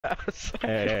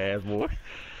Hey, boy.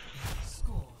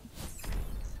 Score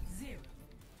 0-0.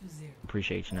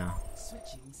 Appreciate you now.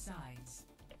 Switching sides.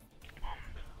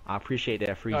 I appreciate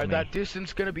that freeze me. That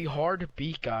distance gonna be hard to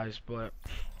beat, guys, but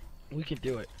we can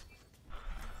do it.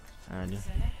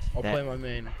 I'll play my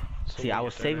main. So See, I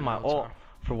was saving my ult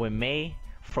for when May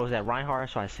froze that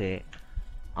Reinhardt, so I said,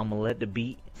 I'm gonna let the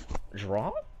beat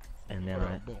draw, and then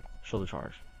I show the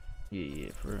charge.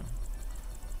 Yeah, for real.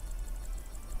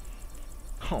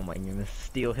 Oh my goodness,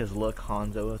 steal his look,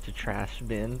 Hanzo, to trash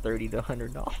bin, $30 to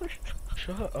 $100.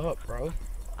 Shut up, bro.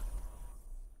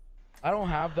 I don't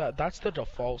have that. That's the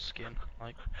default skin.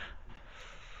 Like,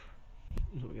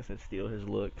 like I said, steal his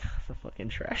look. It's a fucking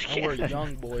trash can. we're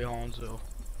young boy Hanzo.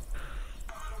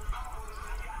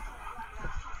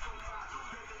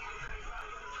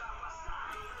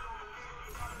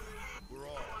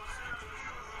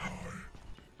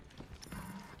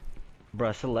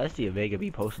 Bruh, Celestia Vega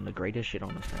be posting the greatest shit on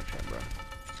the Snapchat, bro.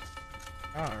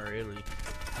 Not really.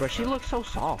 Bro, she looks so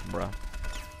soft, bro.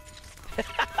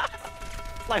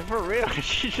 Like, for real,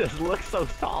 she just looks so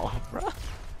soft, bro.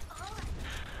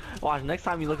 Watch, next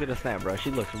time you look at the snap, bro,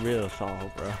 she looks real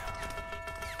soft, bro.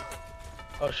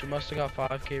 Oh, she must have got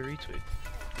 5K retweet.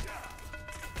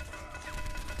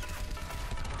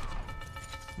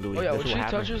 Louis, oh yeah, when she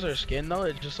touches her skin though,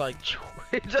 it just like,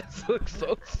 it just looks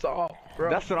so soft,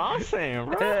 bro. That's what I'm saying,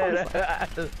 bro.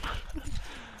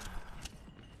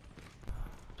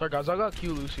 Sorry guys, I got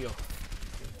Q Lucio.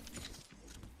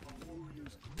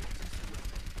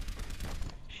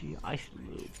 She icy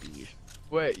little beast.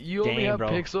 Wait, you only have bro.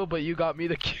 Pixel, but you got me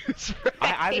the Q spray. I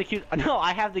have the Q. No,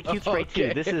 I have the Q spray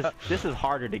too. This is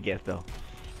harder to get though.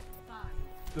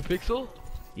 The Pixel?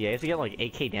 Yeah, you have to get like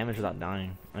 8K damage without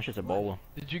dying. That's just a bolo.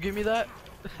 Did you give me that?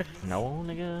 No,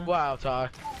 nigga. Wow, Ty.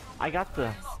 I got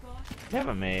the.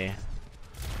 Never me.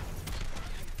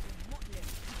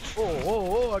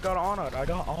 Oh, I got honored. I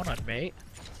got honored, mate.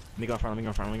 Let me go in front. Let me go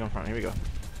in front. Let me go in front. Here we go.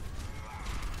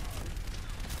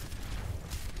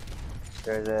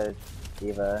 There's a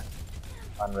diva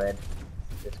on red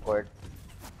Discord.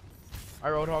 I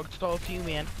roadhog stole to you,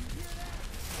 man.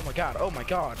 Oh my god, oh my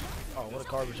god. Oh, what a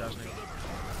garbage ass nigga.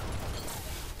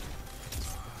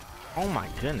 Oh my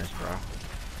goodness, bro.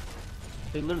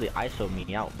 They literally ISO'd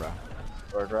me out, bro.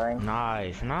 Sword drawing.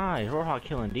 Nice, nice. Roadhog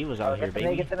killing divas out here,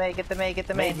 baby. Get the May, get the May, get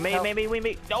the May.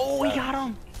 May. Oh, we got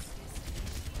him.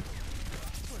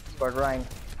 Sword drawing.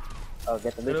 Oh,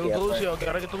 get the Lucio. Get the Lucio,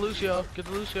 gotta get the Lucio. Get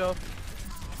the Lucio.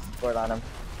 Sword on him.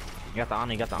 You got the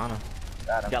Ana, you got the Ana.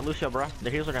 Got him. You got Lucio, bro. The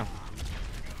heals are down.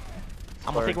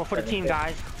 I'm gonna take one for the team,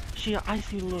 guys. She an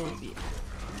icy little bit.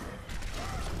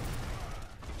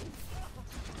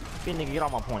 B nigga, get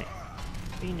off my point.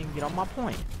 B nigga, get off my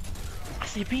point. I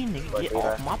see B nigga, get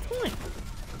off my point.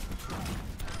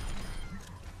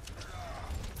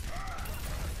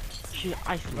 She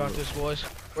icy. Got this, boys.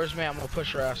 Where's man? I'm gonna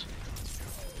push her ass.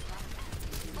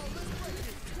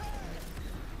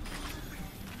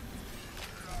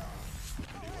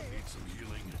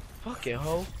 Fuck it,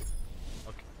 ho.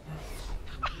 Okay.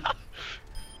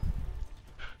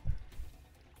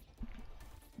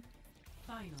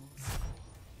 Finals.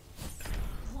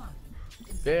 1.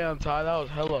 Damn, Ty, that was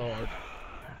hella hard.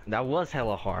 That was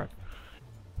hella hard.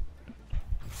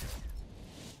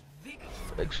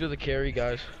 Thanks for the carry,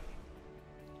 guys.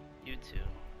 You too.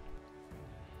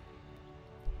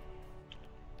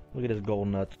 Look at this gold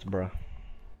nuts, bro.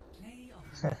 Play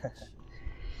of the match.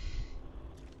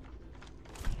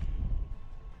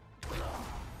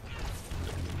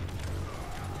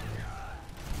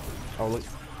 Oh look,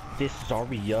 this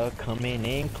Zarya coming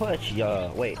in clutch,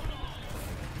 yeah. Wait.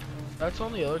 That's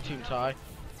on the other team, Ty.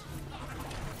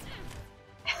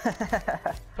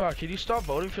 Fuck, can you stop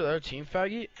voting for the other team,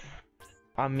 faggot?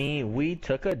 I mean, we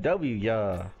took a W,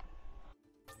 yeah.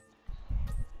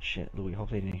 Shit, Louis, hope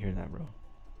they didn't hear that, bro.